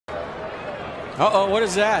Uh-oh, what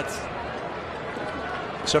is that?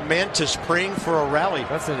 It's a mantis praying for a rally.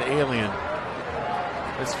 That's an alien.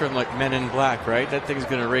 That's from like Men in Black, right? That thing's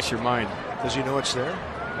going to erase your mind. Does he know it's there?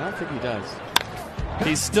 I don't think he does.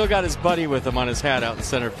 He's still got his buddy with him on his hat out in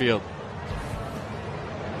center field.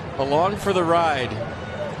 Along for the ride.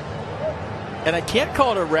 And I can't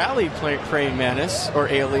call it a rally praying mantis or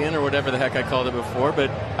alien or whatever the heck I called it before, but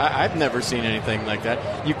I've never seen anything like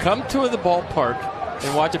that. You come to the ballpark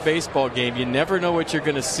and watch a baseball game, you never know what you're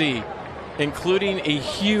going to see, including a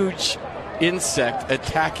huge insect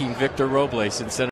attacking Victor Robles in center.